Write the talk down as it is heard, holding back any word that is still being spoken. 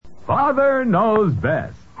Father Knows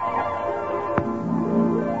Best.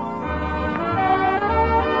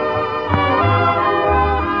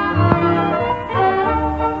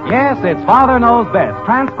 Yes, it's Father Knows Best,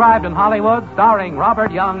 transcribed in Hollywood, starring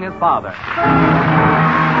Robert Young as father.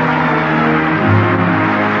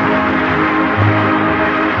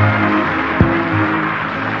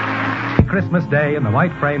 Christmas Day in the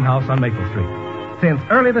white frame house on Maple Street. Since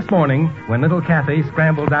early this morning, when little Kathy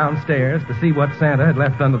scrambled downstairs to see what Santa had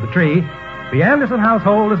left under the tree, the Anderson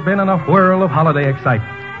household has been in a whirl of holiday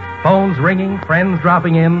excitement. Phones ringing, friends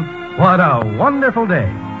dropping in. What a wonderful day.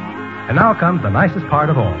 And now comes the nicest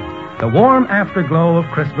part of all, the warm afterglow of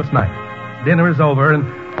Christmas night. Dinner is over,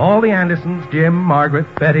 and all the Andersons, Jim, Margaret,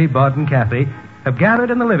 Betty, Bud, and Kathy, have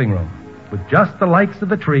gathered in the living room with just the lights of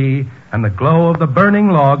the tree and the glow of the burning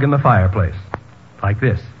log in the fireplace. Like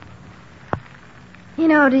this. You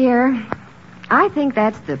know, dear, I think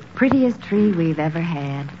that's the prettiest tree we've ever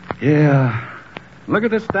had. Yeah. Look at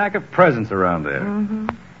this stack of presents around there. Mm-hmm.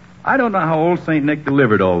 I don't know how old St. Nick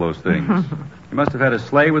delivered all those things. He must have had a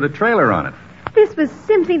sleigh with a trailer on it. This was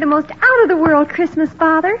simply the most out-of-the-world Christmas,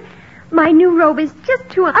 Father. My new robe is just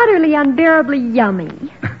too utterly unbearably yummy.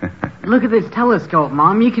 Look at this telescope,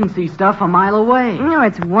 Mom. You can see stuff a mile away. Oh,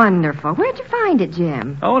 it's wonderful. Where'd you find it,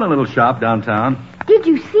 Jim? Oh, in a little shop downtown. Did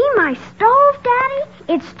you see my stove, Daddy?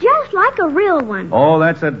 It's just like a real one. Oh,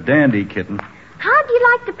 that's a dandy, kitten. How'd you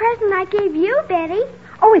like the present I gave you, Betty?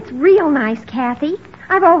 Oh, it's real nice, Kathy.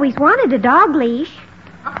 I've always wanted a dog leash.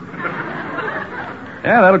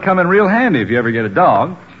 Yeah, that'll come in real handy if you ever get a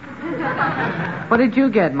dog. What did you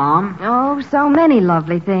get, Mom? Oh, so many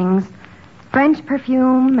lovely things. French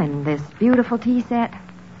perfume and this beautiful tea set.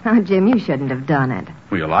 Oh, Jim, you shouldn't have done it.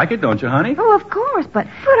 Well, you like it, don't you, honey? Oh, of course, but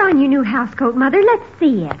put on your new housecoat, Mother. Let's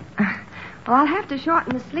see it. Well, I'll have to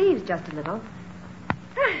shorten the sleeves just a little.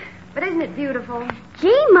 But isn't it beautiful?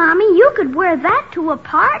 Gee, Mommy, you could wear that to a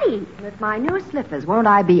party. With my new slippers, won't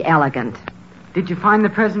I be elegant? Did you find the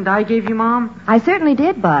present I gave you, Mom? I certainly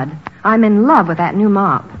did, Bud. I'm in love with that new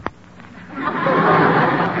mop.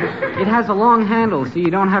 It has a long handle, so you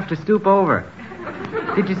don't have to stoop over.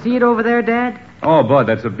 Did you see it over there, Dad? Oh, Bud,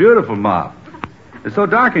 that's a beautiful mop. It's so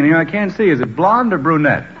dark in here I can't see. Is it blonde or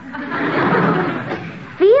brunette?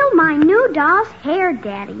 Feel my new doll's hair,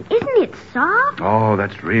 Daddy. Isn't it soft? Oh,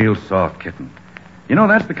 that's real soft, kitten. You know,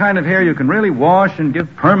 that's the kind of hair you can really wash and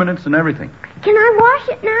give permanence and everything. Can I wash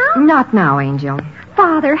it now? Not now, Angel.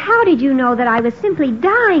 Father, how did you know that I was simply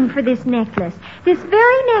dying for this necklace? This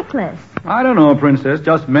very necklace. I don't know, Princess.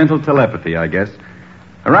 Just mental telepathy, I guess.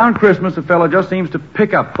 Around Christmas, a fellow just seems to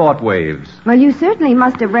pick up thought waves. Well, you certainly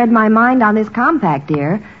must have read my mind on this compact,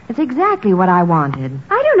 dear. It's exactly what I wanted.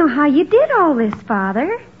 I don't know how you did all this,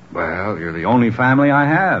 Father. Well, you're the only family I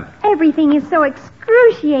have. Everything is so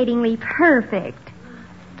excruciatingly perfect.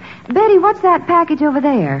 Betty, what's that package over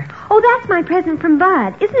there? Oh, that's my present from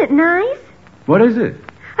Bud. Isn't it nice? What is it?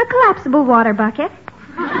 A collapsible water bucket.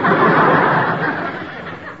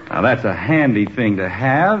 Now, that's a handy thing to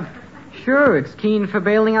have. Sure, it's keen for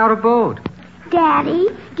bailing out a boat. Daddy,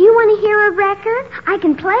 do you want to hear a record? I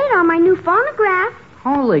can play it on my new phonograph.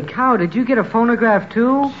 Holy cow, did you get a phonograph,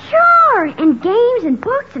 too? Sure, and games and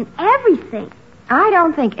books and everything. I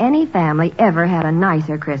don't think any family ever had a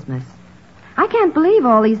nicer Christmas. I can't believe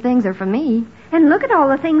all these things are for me. And look at all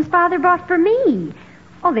the things Father bought for me.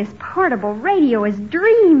 Oh, this portable radio is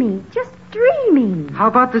dreamy. Just dreamy. How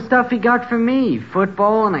about the stuff he got for me?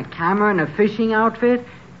 Football and a camera and a fishing outfit?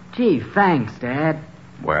 Gee, thanks, Dad.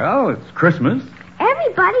 Well, it's Christmas.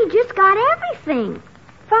 Everybody just got everything.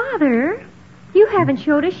 Father, you haven't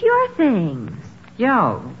showed us your things.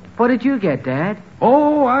 Yeah, what did you get, Dad?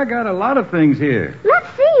 Oh, I got a lot of things here. Let's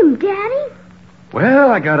see 'em, Daddy.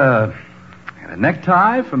 Well, I got a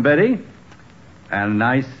necktie from Betty and a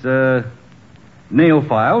nice nail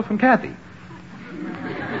file from Kathy.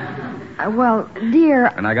 Well, dear...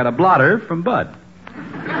 And I got a blotter from Bud.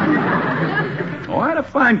 Oh, I had a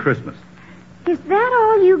fine Christmas. Is that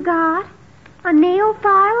all you got? A nail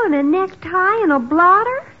file and a necktie and a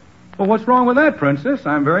blotter? Well, what's wrong with that, Princess?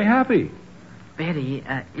 I'm very happy. Betty,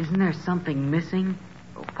 isn't there something missing?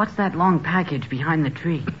 What's that long package behind the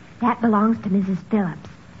tree? That belongs to Mrs. Phillips.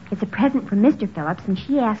 It's a present from Mr. Phillips, and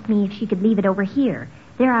she asked me if she could leave it over here.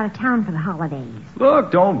 They're out of town for the holidays.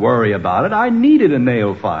 Look, don't worry about it. I needed a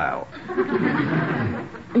nail file.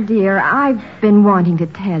 Dear, I've been wanting to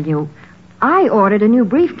tell you. I ordered a new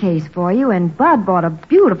briefcase for you, and Bud bought a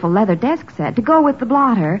beautiful leather desk set to go with the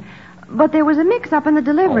blotter. But there was a mix-up in the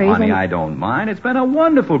deliveries. Oh, honey, I don't mind. It's been a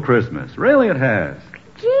wonderful Christmas. Really, it has.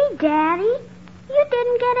 Gee, Daddy, you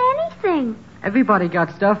didn't get anything. Everybody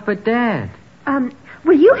got stuff but Dad.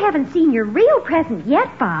 Well, you haven't seen your real present yet,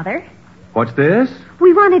 Father. What's this?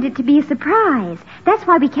 We wanted it to be a surprise. That's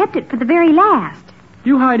why we kept it for the very last.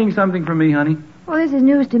 You hiding something from me, honey? Well, this is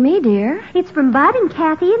news to me, dear. It's from Bud and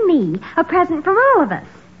Kathy and me. A present from all of us.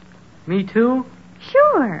 Me too?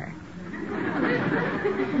 Sure.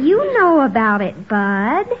 You know about it,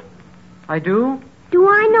 Bud. I do? Do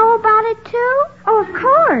I know about it, too? Oh, of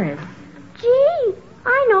course. Gee,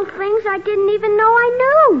 I know things I didn't even know I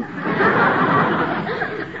knew.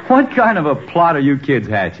 What kind of a plot are you kids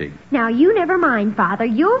hatching? Now, you never mind, Father.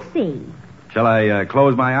 You'll see. Shall I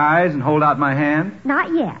close my eyes and hold out my hand?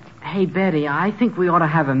 Not yet. Hey, Betty, I think we ought to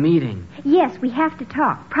have a meeting. Yes, we have to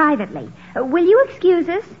talk privately. Will you excuse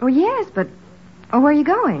us? Oh, yes, but... Oh, where are you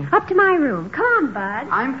going? Up to my room. Come on, Bud.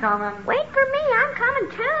 I'm coming. Wait for me. I'm coming,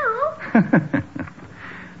 too.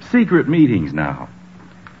 Secret meetings now.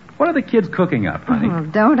 What are the kids cooking up, honey? Oh,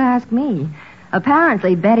 don't ask me.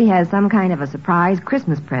 Apparently, Betty has some kind of a surprise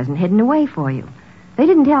Christmas present hidden away for you. They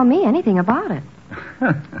didn't tell me anything about it.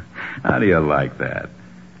 How do you like that?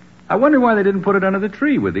 I wonder why they didn't put it under the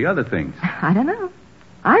tree with the other things. I don't know.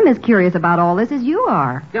 I'm as curious about all this as you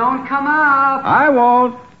are. Don't come up. I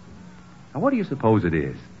won't. Now, what do you suppose it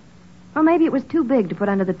is? Well, maybe it was too big to put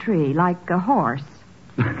under the tree, like a horse.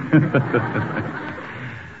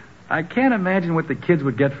 I can't imagine what the kids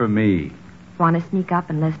would get from me. Want to sneak up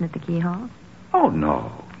and listen at the keyhole? Oh,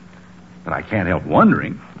 no. But I can't help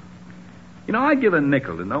wondering. You know, I'd give a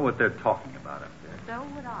nickel to know what they're talking about up there. So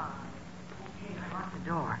would I. Okay, I locked the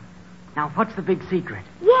door. Now, what's the big secret?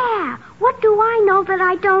 Yeah, what do I know that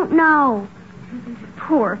I don't know?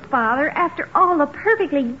 Poor Father. After all the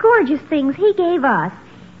perfectly gorgeous things he gave us,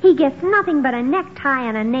 he gets nothing but a necktie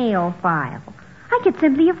and a nail file. I could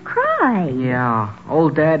simply have cried. Yeah,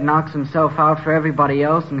 old Dad knocks himself out for everybody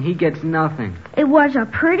else, and he gets nothing. It was a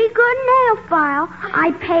pretty good nail file.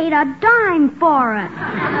 I paid a dime for it.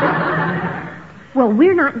 Well,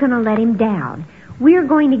 we're not going to let him down. We're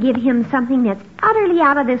going to give him something that's utterly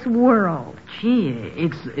out of this world. Gee,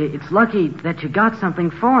 it's lucky that you got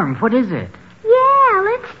something for him. What is it? Yeah,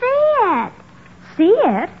 let's see it. See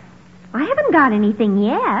it? I haven't got anything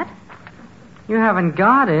yet. You haven't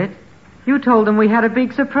got it? You told him we had a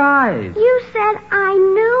big surprise. You said I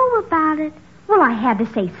knew about it. Well, I had to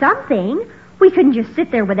say something. We couldn't just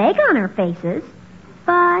sit there with egg on our faces.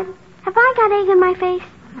 Bud, have I got egg in my face?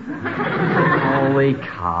 Holy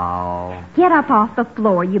cow. Get up off the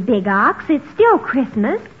floor, you big ox. It's still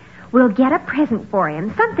Christmas. We'll get a present for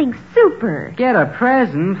him. Something super. Get a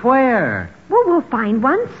present? Where? Well, we'll find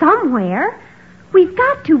one somewhere. We've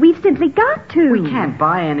got to. We've simply got to. We can't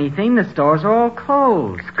buy anything. The stores are all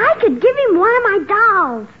closed. I could give him one of my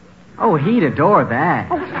dolls. Oh, he'd adore that.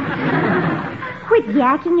 Quit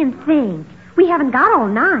yakking and think. We haven't got all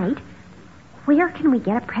night. Where can we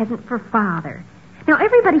get a present for Father? Now,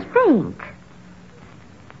 everybody think.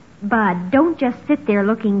 Bud, don't just sit there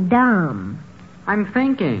looking dumb. I'm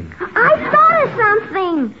thinking. I thought of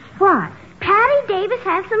something. What? Patty Davis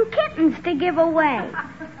has some kittens to give away.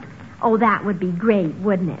 Oh, that would be great,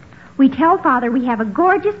 wouldn't it? We tell Father we have a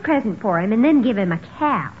gorgeous present for him and then give him a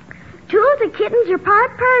cap. 2 of the kittens are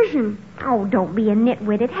part Persian. Oh, don't be a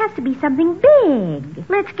nitwit. It has to be something big.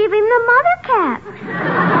 Let's give him the mother cat.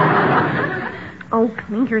 Oh,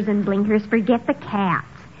 clinkers and blinkers, forget the cats.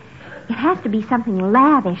 It has to be something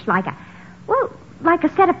lavish, like a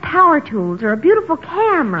set of power tools or a beautiful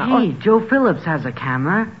camera. Hey, Joe Phillips has a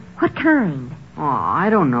camera. What kind? Oh, I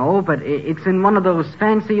don't know, but it's in one of those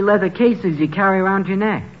fancy leather cases you carry around your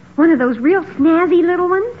neck. One of those real snazzy little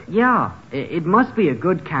ones? Yeah, it must be a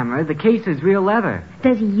good camera. The case is real leather.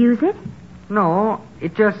 Does he use it? No,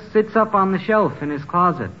 it just sits up on the shelf in his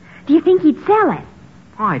closet. Do you think he'd sell it?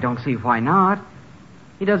 Oh, I don't see why not.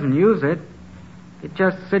 He doesn't use it. It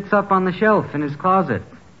just sits up on the shelf in his closet.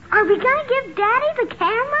 Are we going to give Daddy the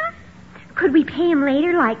camera? Could we pay him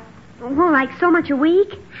later, like so much a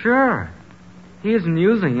week? Sure. He isn't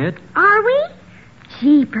using it. Are we?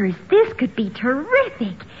 Jeepers, this could be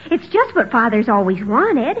terrific. It's just what Father's always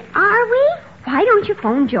wanted. Are we? Why don't you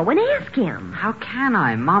phone Joe and ask him? How can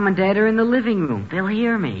I? Mom and Dad are in the living room. They'll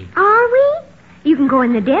hear me. Are we? You can go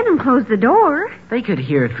in the den and close the door. They could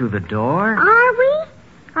hear through the door. Are we?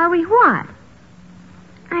 Are we what?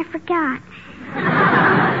 I forgot.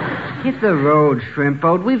 Hit the road, Shrimp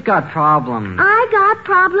Boat. We've got problems. I got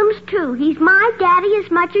problems, too. He's my daddy as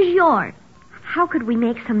much as yours. How could we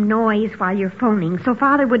make some noise while you're phoning so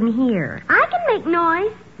Father wouldn't hear? I can make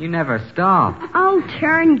noise. You never stop. Oh,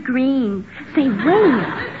 turn green. Say,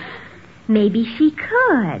 wait. Maybe she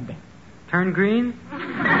could. Turn green?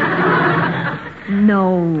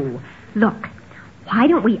 No. Look, why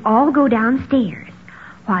don't we all go downstairs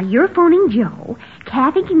while you're phoning Joe,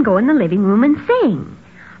 Kathy can go in the living room and sing.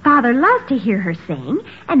 Father loves to hear her sing,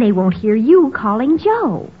 and they won't hear you calling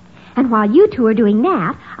Joe. And while you two are doing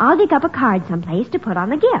that, I'll dig up a card someplace to put on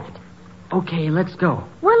the gift. Okay, let's go.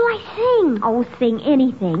 What'll I sing? Oh, sing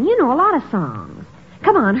anything. You know a lot of songs.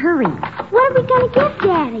 Come on, hurry. What are we going to give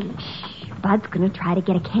Daddy? Shh. Bud's going to try to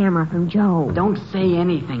get a camera from Joe. Don't say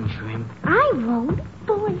anything, Shrimp. I won't.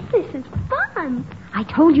 Boy, this is fun. I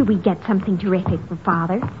told you we'd get something terrific for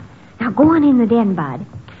Father. Now go on in the den, Bud.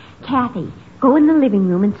 Kathy, go in the living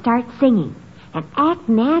room and start singing. And act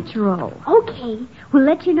natural. Okay. We'll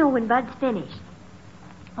let you know when Bud's finished.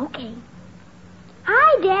 Okay.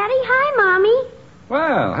 Hi, Daddy. Hi, Mommy.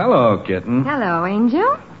 Well, hello, kitten. Hello,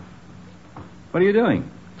 Angel. What are you doing?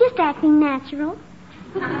 Just acting natural.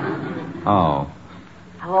 Oh.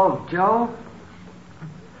 Hello, Joe.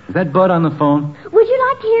 Is that Bud on the phone? Would you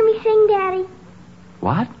like to hear me sing, Daddy?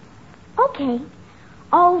 What? Okay.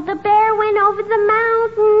 Oh, the bear went over the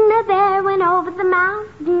mountain, the bear went over the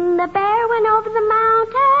mountain, the bear went over the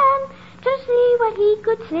mountain to see what he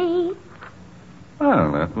could see.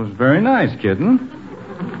 Well, that was very nice, kitten.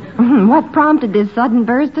 What prompted this sudden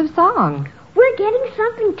burst of song? We're getting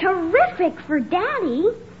something terrific for Daddy.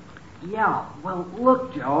 Yeah, well,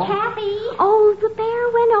 look, Joe. Kathy. Oh, the bear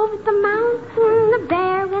went over the mountain, the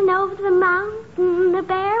bear went over the mountain, the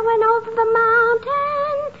bear went over the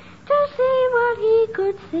mountain to see what he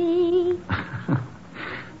could see.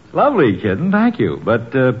 Lovely, kitten. Thank you.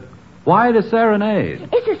 But why the serenade?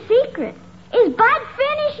 It's a secret. Is Bud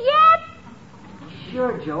finished yet?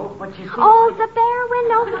 Sure, Joe, but you see... Oh, the bear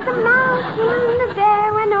went over the mountain, the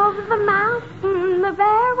bear went over the mountain, the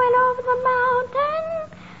bear went over the mountain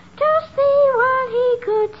to see what he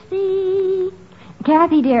could see.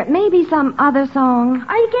 Kathy, dear, maybe some other song.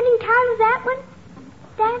 Are you getting tired of that one,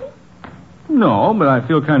 Daddy? No, but I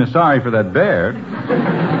feel kind of sorry for that bear.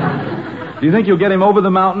 Do you think you'll get him over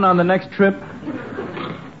the mountain on the next trip?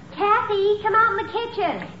 Kathy, come out in the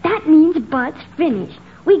kitchen. That means Bud's finished.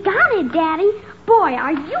 We got it, Daddy. Boy,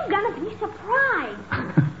 are you going to be surprised.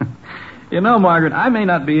 You know, Margaret, I may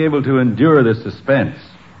not be able to endure this suspense.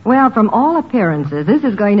 Well, from all appearances, this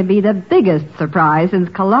is going to be the biggest surprise since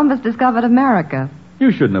Columbus discovered America.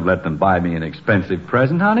 You shouldn't have let them buy me an expensive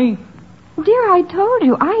present, honey. Dear, I told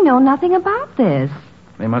you, I know nothing about this.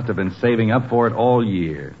 They must have been saving up for it all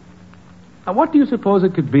year. Now, what do you suppose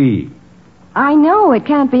it could be? I know it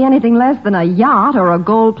can't be anything less than a yacht or a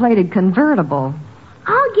gold-plated convertible.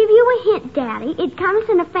 I'll give you a hint, Daddy. It comes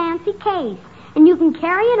in a fancy case, and you can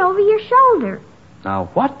carry it over your shoulder. Now,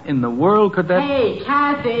 what in the world could that... Hey,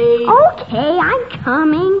 Kathy! Okay, I'm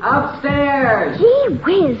coming. Upstairs! Gee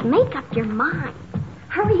whiz, make up your mind.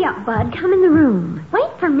 Hurry up, Bud. Come in the room.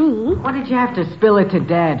 Wait for me. What did you have to spill it to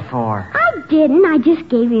Dad for? I didn't. I just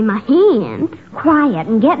gave him a hand. Quiet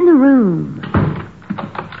and get in the room.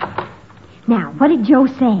 Now, what did Joe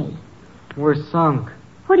say? We're sunk.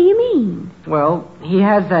 What do you mean? Well, he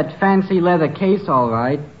has that fancy leather case, all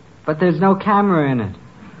right, but there's no camera in it.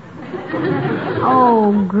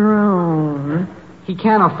 Oh, groan. He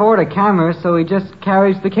can't afford a camera, so he just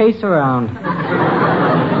carries the case around.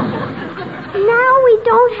 Now we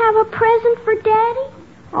don't have a present for Daddy?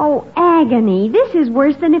 Oh, agony. This is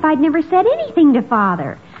worse than if I'd never said anything to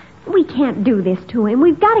Father. We can't do this to him.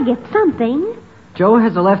 We've got to get something. Joe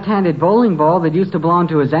has a left-handed bowling ball that used to belong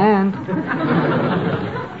to his aunt.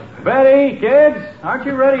 Betty, kids, aren't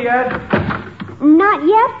you ready yet? Not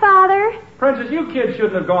yet, Father. Princess, you kids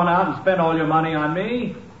shouldn't have gone out and spent all your money on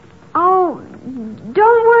me. Oh,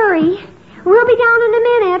 don't worry. We'll be down in a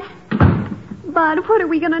minute. Bud, what are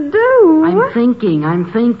we going to do? I'm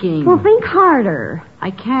thinking. Well, think harder.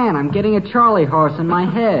 I can. I'm getting a Charlie horse in my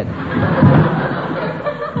head.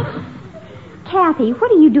 Kathy,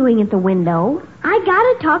 what are you doing at the window? I got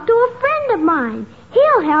to talk to a friend of mine.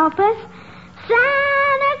 He'll help us.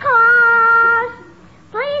 Santa Claus,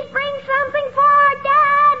 please bring something for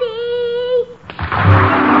Daddy.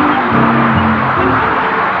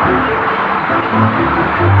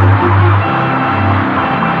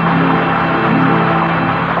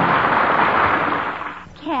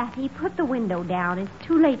 Kathy, put the window down. It's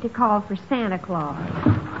too late to call for Santa Claus.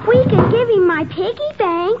 We can give him my piggy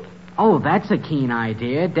bank. Oh, that's a keen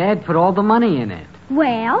idea. Dad put all the money in it.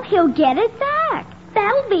 Well, he'll get it back.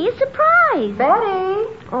 That'll be a surprise. Betty!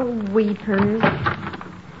 Oh, weepers.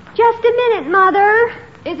 Just a minute, Mother.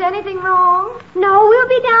 Is anything wrong? No, we'll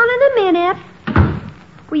be down in a minute.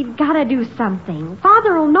 We've got to do something.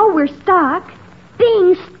 Father'll know we're stuck.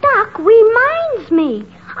 Being stuck reminds me.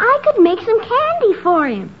 I could make some candy for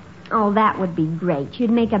him. Oh, that would be great.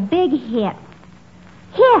 You'd make a big hit.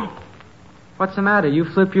 Hit! What's the matter? You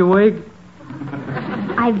flip your wig?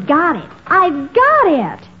 I've got it. I've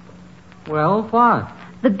got it. Well, what?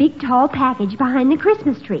 The big tall package behind the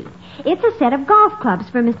Christmas tree. It's a set of golf clubs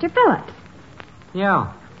for Mr. Phillips.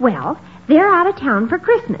 Yeah. Well, they're out of town for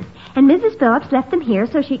Christmas, and Mrs. Phillips left them here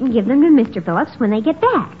so she can give them to Mr. Phillips when they get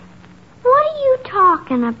back. What are you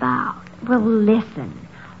talking about? Well, listen.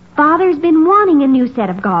 Father's been wanting a new set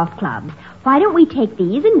of golf clubs. Why don't we take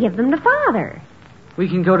these and give them to Father? We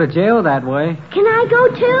can go to jail that way. Can I go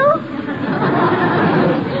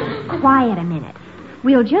too? Quiet a minute.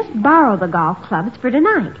 We'll just borrow the golf clubs for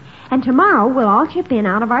tonight, and tomorrow we'll all chip in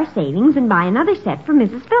out of our savings and buy another set for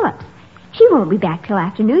Mrs. Phillips. She won't be back till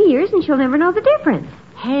after New Year's, and she'll never know the difference.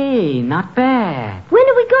 Hey, not bad. When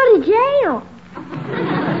do we go to jail?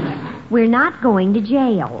 We're not going to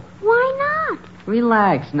jail. Why not?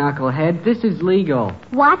 Relax, knucklehead. This is legal.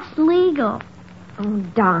 What's legal? Oh,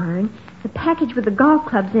 darn. The package with the golf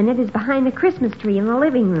clubs in it is behind the Christmas tree in the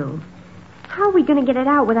living room. How are we going to get it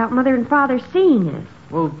out without Mother and Father seeing us?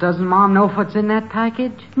 Well, doesn't Mom know what's in that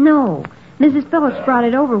package? No. Mrs. Phillips brought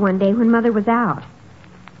it over one day when Mother was out.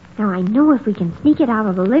 Now, I know if we can sneak it out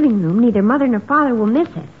of the living room, neither Mother nor Father will miss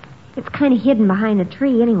it. It's kind of hidden behind the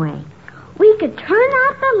tree anyway. We could turn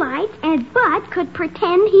out the lights and Bud could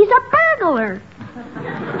pretend he's a burglar.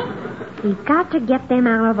 We've got to get them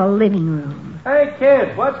out of the living room. Hey,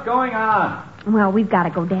 kids, what's going on? Well, we've got to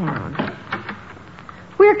go down.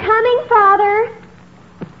 We're coming, Father.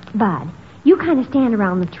 Bud, you kind of stand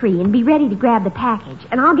around the tree and be ready to grab the package,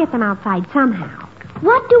 and I'll get them outside somehow.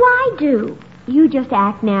 What do I do? You just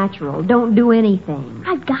act natural. Don't do anything.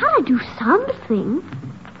 I've got to do something.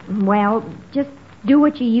 Well, just do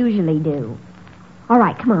what you usually do. All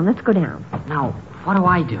right, come on, let's go down. Now, what do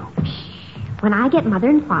I do? When I get Mother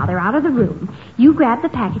and Father out of the room, you grab the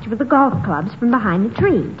package with the golf clubs from behind the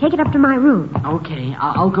tree. Take it up to my room. Okay,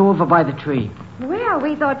 I'll go over by the tree. Well,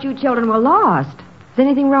 we thought you children were lost. Is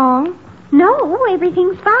anything wrong? No,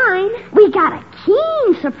 everything's fine. We got a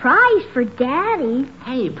keen surprise for Daddy.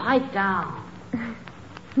 Hey, pipe down.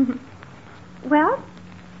 Well,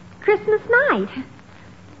 Christmas night.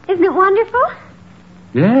 Isn't it wonderful?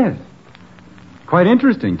 Yes. Quite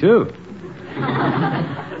interesting, too.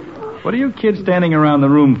 What are you kids standing around the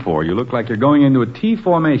room for? You look like you're going into a T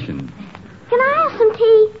formation. Can I have some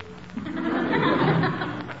tea?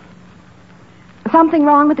 Something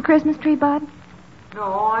wrong with the Christmas tree, Bud? No,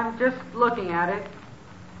 I'm just looking at it.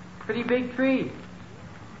 Pretty big tree.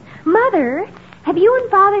 Mother, have you and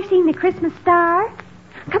Father seen the Christmas star?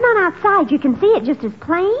 Come on outside. You can see it just as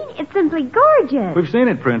plain. It's simply gorgeous. We've seen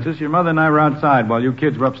it, Princess. Your mother and I were outside while you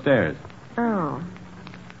kids were upstairs. Oh.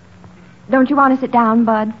 Don't you want to sit down,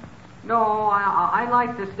 Bud? No, I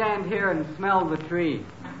like to stand here and smell the tree.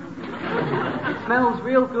 It smells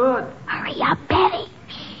real good. Hurry up, Betty.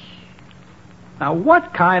 Now,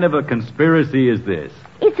 what kind of a conspiracy is this?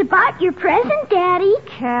 It's about your present, Daddy.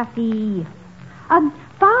 Kathy.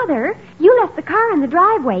 Father, you left the car in the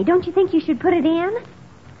driveway. Don't you think you should put it in?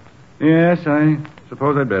 Yes, I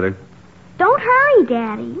suppose I'd better. Don't hurry,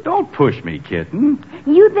 Daddy. Don't push me, kitten.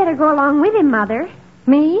 You'd better go along with him, Mother.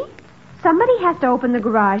 Me? Somebody has to open the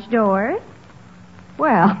garage doors.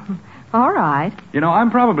 Well, all right. You know,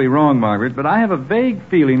 I'm probably wrong, Margaret, but I have a vague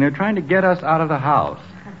feeling they're trying to get us out of the house.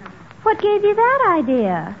 What gave you that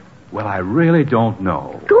idea? Well, I really don't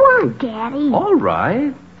know. Go on, Daddy. All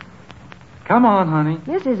right. Come on, honey.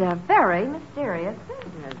 This is a very mysterious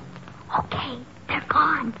business. Okay, they're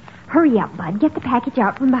gone. Hurry up, Bud. Get the package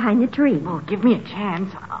out from behind the tree. Oh, give me a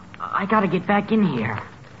chance. I gotta get back in here.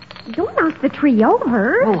 Don't knock the tree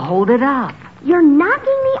over. Well, hold it up. You're knocking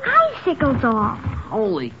the icicles off.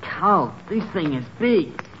 Holy cow, this thing is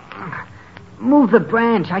big. Move the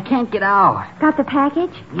branch. I can't get out. Got the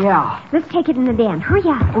package? Yeah. Let's take it in the den. Hurry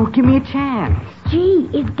up. Oh, give me a chance. Gee,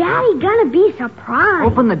 is Daddy gonna be surprised?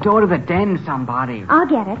 Open the door to the den, somebody. I'll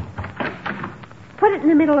get it. Put it in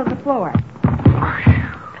the middle of the floor.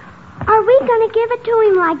 Are we gonna give it to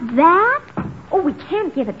him like that? Oh, we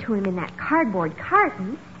can't give it to him in that cardboard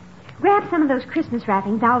carton. Grab some of those Christmas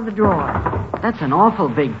wrappings out of the drawer. That's an awful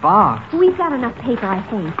big box. We've got enough paper, I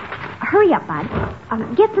think. Hurry up, Bud.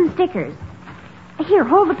 Get some stickers. Here,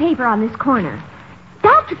 hold the paper on this corner.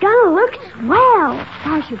 That's gonna look swell.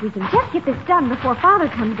 Gosh, if we can just get this done before Father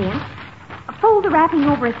comes in. Fold the wrapping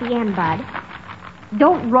over at the end, Bud.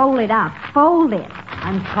 Don't roll it up. Fold it.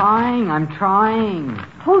 I'm trying.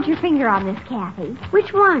 Hold your finger on this, Kathy.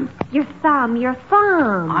 Which one? Your thumb.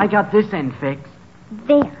 I got this end fixed.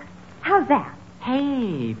 There. How's that?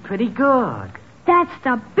 Hey, pretty good. That's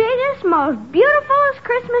the biggest, most beautifulest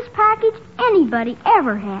Christmas package anybody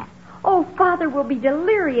ever had. Oh, Father will be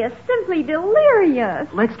delirious. Simply delirious.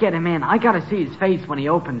 Let's get him in. I gotta see his face when he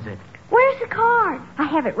opens it. Where's the card? I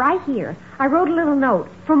have it right here. I wrote a little note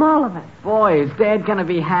from all of us. Boy, is Dad gonna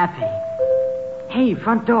be happy. Hey,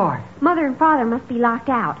 front door. Mother and Father must be locked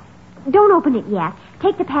out. Don't open it yet.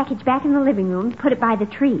 Take the package back in the living room, put it by the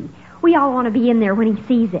tree. We all want to be in there when he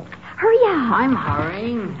sees it. Hurry up. I'm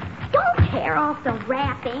hurrying. Don't tear off the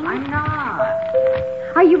wrapping. I'm not.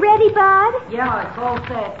 Are you ready, Bud? Yeah, it's all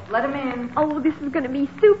set. Let him in. Oh, this is going to be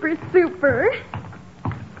super, super.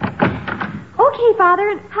 Okay,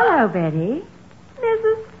 Father. Hello, Betty.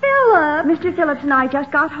 Mrs. Phillips. Mr. Phillips and I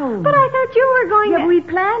just got home. But I thought you were going to... We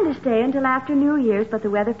planned to stay until after New Year's, but the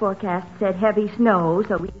weather forecast said heavy snow,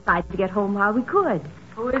 so we decided to get home while we could.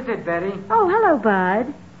 Who is it, Betty? Oh, hello,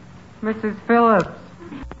 Bud. Mrs. Phillips.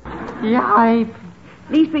 Yipe.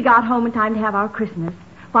 At least we got home in time to have our Christmas.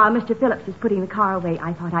 While Mr. Phillips was putting the car away,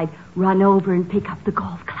 I thought I'd run over and pick up the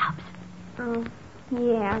golf clubs. Oh,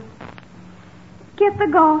 yes. Get the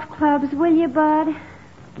golf clubs, will you, Bud?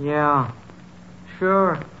 Yeah,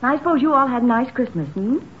 sure. I suppose you all had a nice Christmas,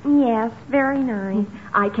 Yes, very nice.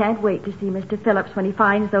 I can't wait to see Mr. Phillips when he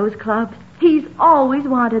finds those clubs. He's always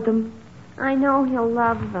wanted them. I know he'll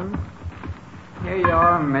love them. Here you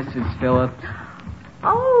are, Mrs. Phillips.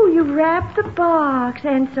 Oh, you wrapped the box,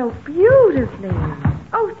 and so beautifully.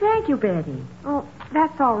 Oh, thank you, Betty. Oh,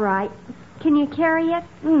 that's all right. Can you carry it?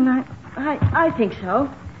 I think so.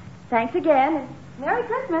 Thanks again. Merry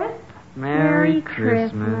Christmas. Merry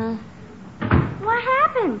Christmas. What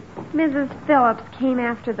happened? Mrs. Phillips came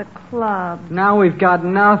after the club. Now we've got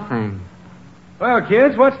nothing. Well,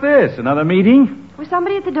 kids, what's this? Another meeting? Was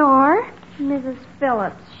somebody at the door? Mrs.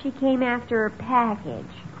 Phillips, she came after her package.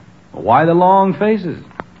 Why the long faces?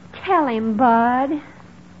 Tell him, Bud.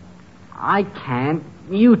 I can't.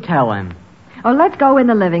 You tell him. Oh, let's go in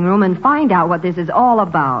the living room and find out what this is all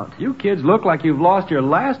about. You kids look like you've lost your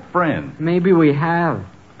last friend. Maybe we have.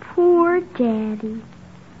 Poor Daddy.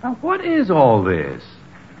 Now, what is all this?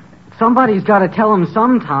 Somebody's got to tell him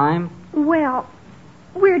sometime. Well,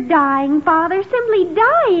 we're dying, Father. Simply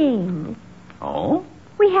dying. Oh?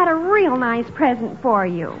 We had a real nice present for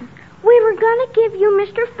you. We were going to give you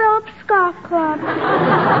Mr. Phillips' golf club.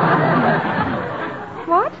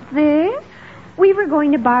 What's this? We were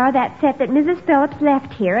going to borrow that set that Mrs. Phillips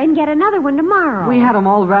left here and get another one tomorrow. We had them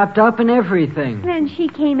all wrapped up and everything. Then she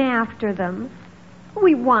came after them.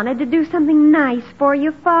 We wanted to do something nice for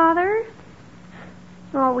you, Father.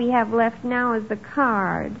 All we have left now is the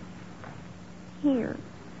card. Here.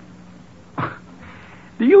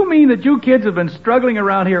 Do you mean that you kids have been struggling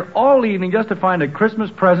around here all evening just to find a Christmas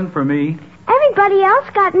present for me? Everybody else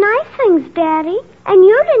got nice things, Daddy, and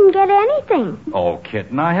you didn't get anything. Oh,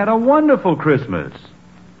 Kitten, I had a wonderful Christmas.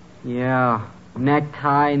 Yeah,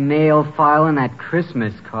 necktie, nail file, and that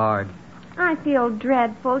Christmas card. I feel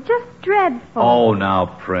dreadful, just dreadful. Oh, now,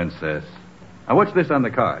 Princess. Now, what's this on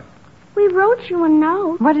the card? We wrote you a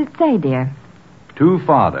note. What did it say, dear? To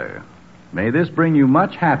Father, may this bring you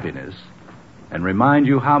much happiness and remind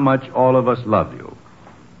you how much all of us love you.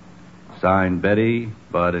 Signed, Betty,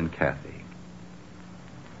 Bud, and Kathy.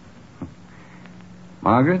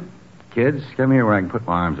 Margaret, kids, come here where I can put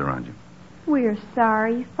my arms around you. We're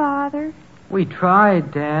sorry, Father. We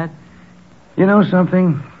tried, Dad. You know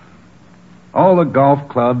something? All the golf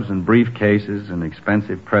clubs and briefcases and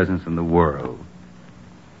expensive presents in the world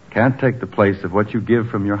can't take the place of what you give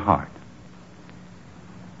from your heart.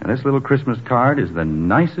 And this little Christmas card is the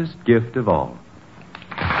nicest gift of all.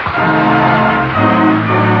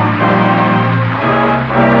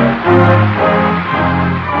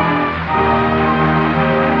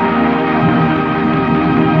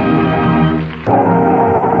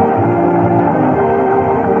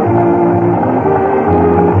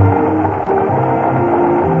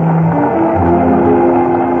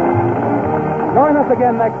 Join us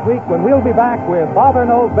again next week when we'll be back with Father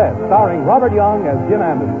Knows Best, starring Robert Young as Jim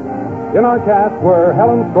Anderson. In our cast were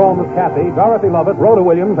Helen Strom as Kathy, Dorothy Lovett, Rhoda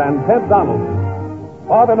Williams, and Ted Donald.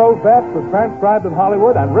 Father Knows Best was transcribed in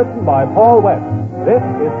Hollywood and written by Paul West. This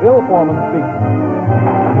is Bill Foreman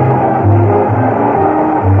speaking.